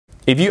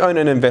If you own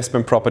an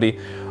investment property,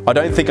 I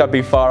don't think I'd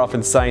be far off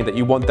in saying that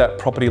you want that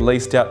property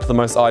leased out to the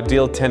most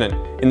ideal tenant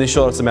in the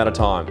shortest amount of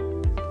time.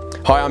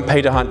 Hi, I'm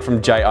Peter Hunt from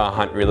JR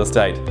Hunt Real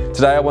Estate.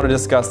 Today I want to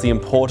discuss the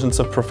importance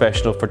of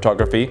professional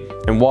photography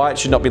and why it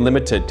should not be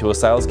limited to a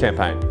sales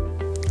campaign.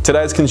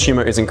 Today's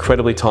consumer is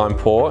incredibly time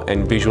poor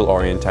and visual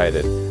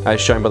orientated,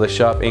 as shown by the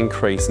sharp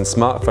increase in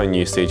smartphone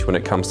usage when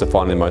it comes to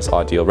finding the most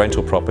ideal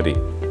rental property.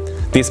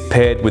 This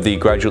paired with the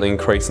gradual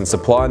increase in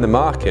supply in the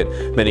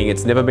market, meaning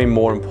it's never been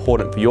more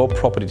important for your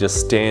property to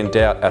stand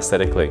out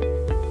aesthetically.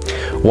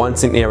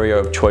 Once an area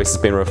of choice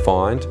has been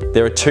refined,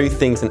 there are two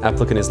things an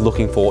applicant is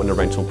looking for in a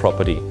rental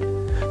property.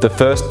 The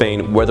first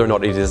being whether or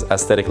not it is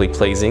aesthetically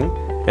pleasing,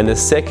 and the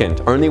second,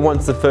 only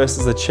once the first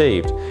is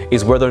achieved,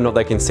 is whether or not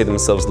they can see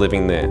themselves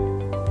living there.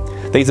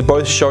 These are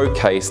both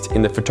showcased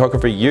in the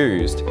photography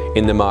used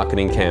in the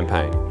marketing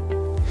campaign.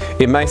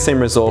 It may seem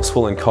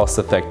resourceful and cost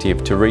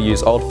effective to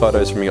reuse old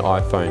photos from your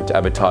iPhone to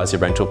advertise your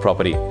rental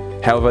property.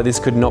 However, this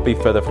could not be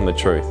further from the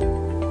truth.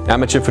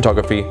 Amateur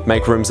photography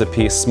make rooms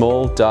appear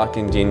small, dark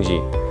and dingy,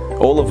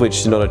 all of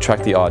which do not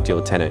attract the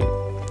ideal tenant.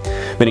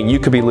 Meaning you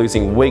could be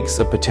losing weeks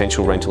of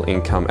potential rental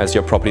income as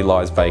your property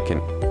lies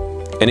vacant.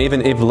 And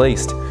even if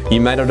leased, you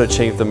may not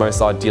achieve the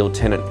most ideal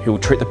tenant who will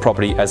treat the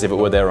property as if it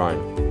were their own.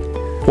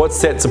 What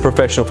sets a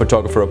professional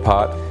photographer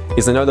apart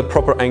is they know the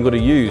proper angle to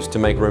use to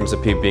make rooms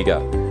appear bigger.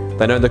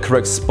 They know the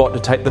correct spot to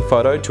take the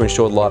photo to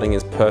ensure lighting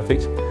is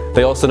perfect.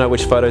 They also know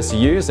which photos to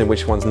use and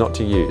which ones not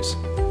to use.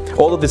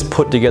 All of this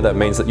put together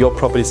means that your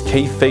property's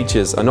key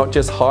features are not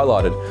just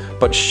highlighted,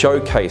 but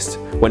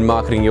showcased when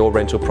marketing your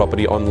rental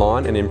property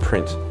online and in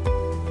print.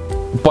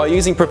 By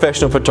using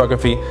professional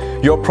photography,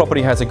 your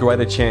property has a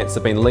greater chance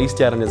of being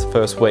leased out in its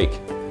first week.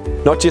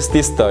 Not just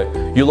this though,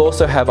 you'll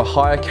also have a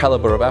higher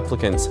calibre of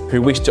applicants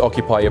who wish to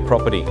occupy your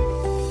property.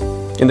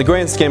 In the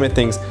grand scheme of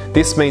things,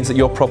 this means that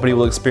your property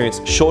will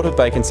experience shorter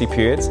vacancy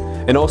periods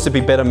and also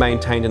be better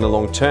maintained in the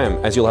long term,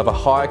 as you'll have a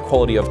higher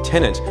quality of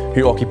tenant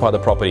who occupy the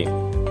property.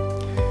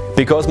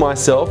 Because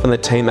myself and the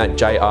team at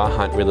JR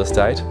Hunt Real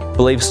Estate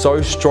believe so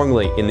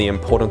strongly in the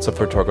importance of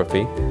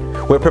photography,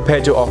 we're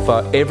prepared to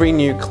offer every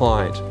new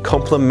client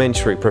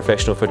complimentary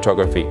professional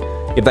photography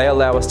if they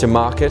allow us to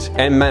market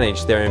and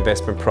manage their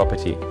investment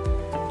property.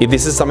 If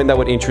this is something that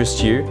would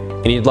interest you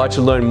and you'd like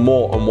to learn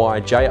more on why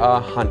JR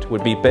Hunt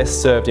would be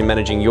best served in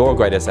managing your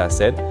greatest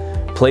asset,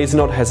 please do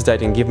not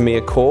hesitate in giving me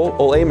a call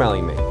or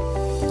emailing me.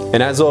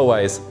 And as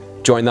always,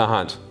 join the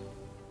hunt.